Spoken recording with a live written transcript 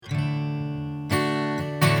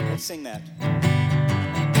sing that.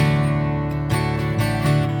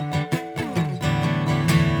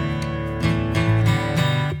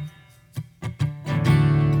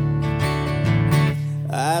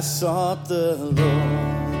 I sought the Lord,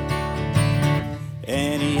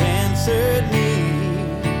 and He answered me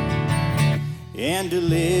and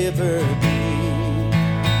delivered me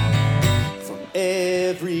from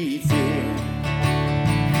every fear.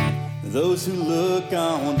 Those who look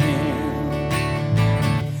on Him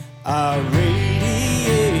are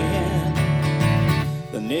radiant.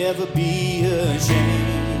 They'll never be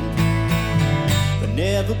ashamed. They'll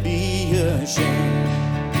never be ashamed.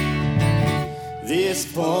 This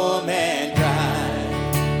poor man cried,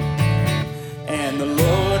 and the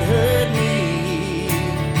Lord heard me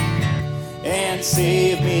and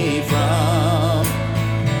saved me from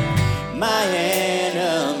my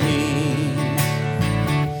enemies.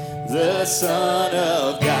 The Son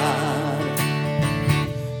of God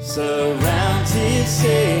surrounds His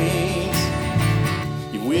saints.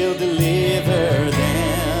 He will deliver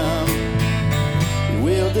them. He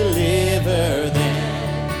will deliver them.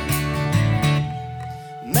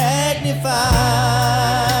 Magnify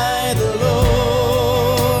the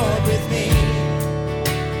Lord with me.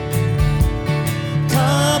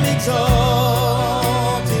 Come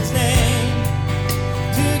exalt His name.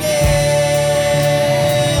 Together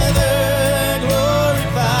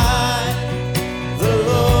glorify the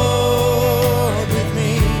Lord with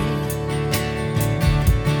me.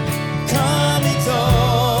 Come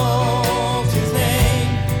exalt His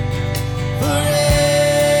name forever.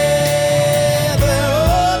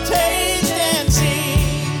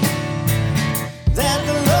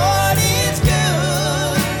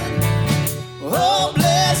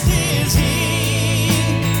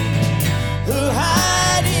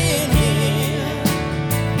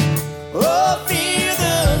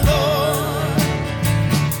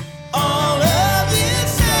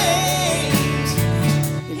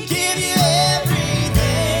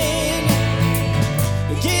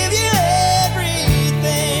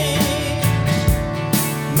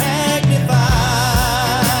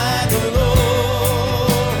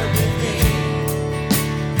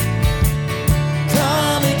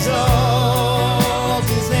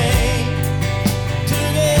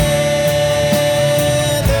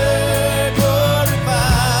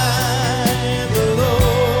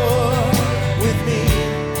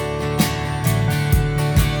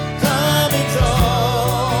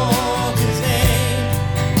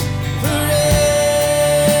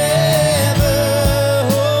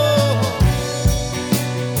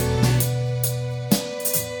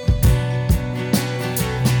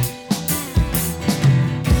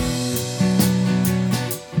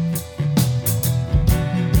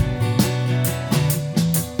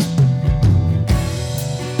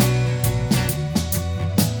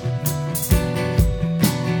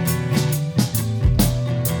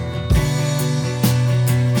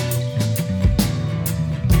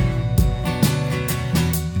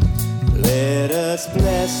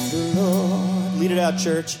 Bless the Lord. Lead it out,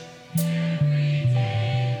 church.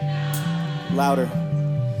 Louder.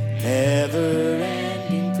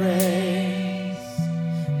 Never-ending praise.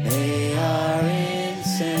 May our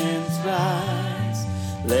incense rise.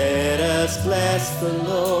 Let us bless the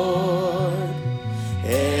Lord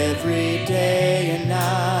every day and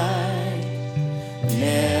night.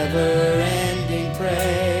 Never-ending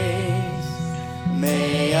praise.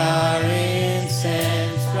 May our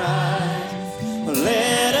incense rise.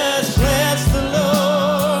 Let us bless the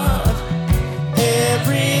Lord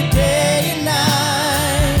every day and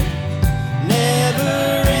night.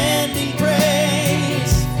 Never-ending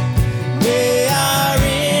praise. May our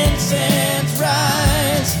incense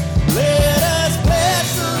rise. Let us bless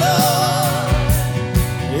the Lord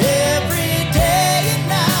every day and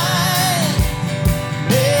night.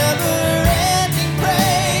 Never-ending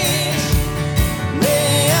praise.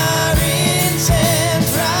 May our incense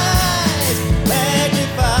rise.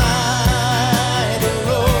 Magnify the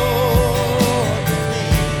Lord with me.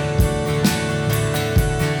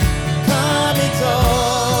 Come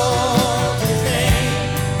exalt His name.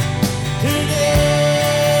 Together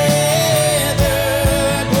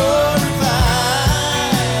glorify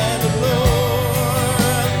the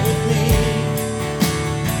Lord with me.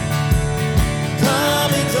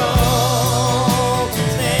 Come exalt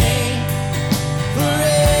His name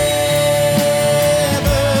forever.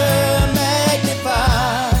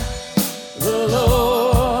 Magnify the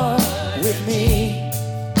Lord with me.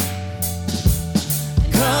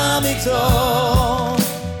 Come exalt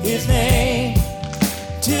His name.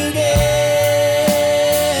 Together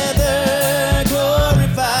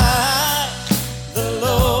glorify the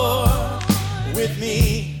Lord with me.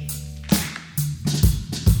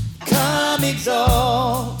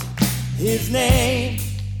 exalt his name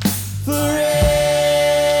forever.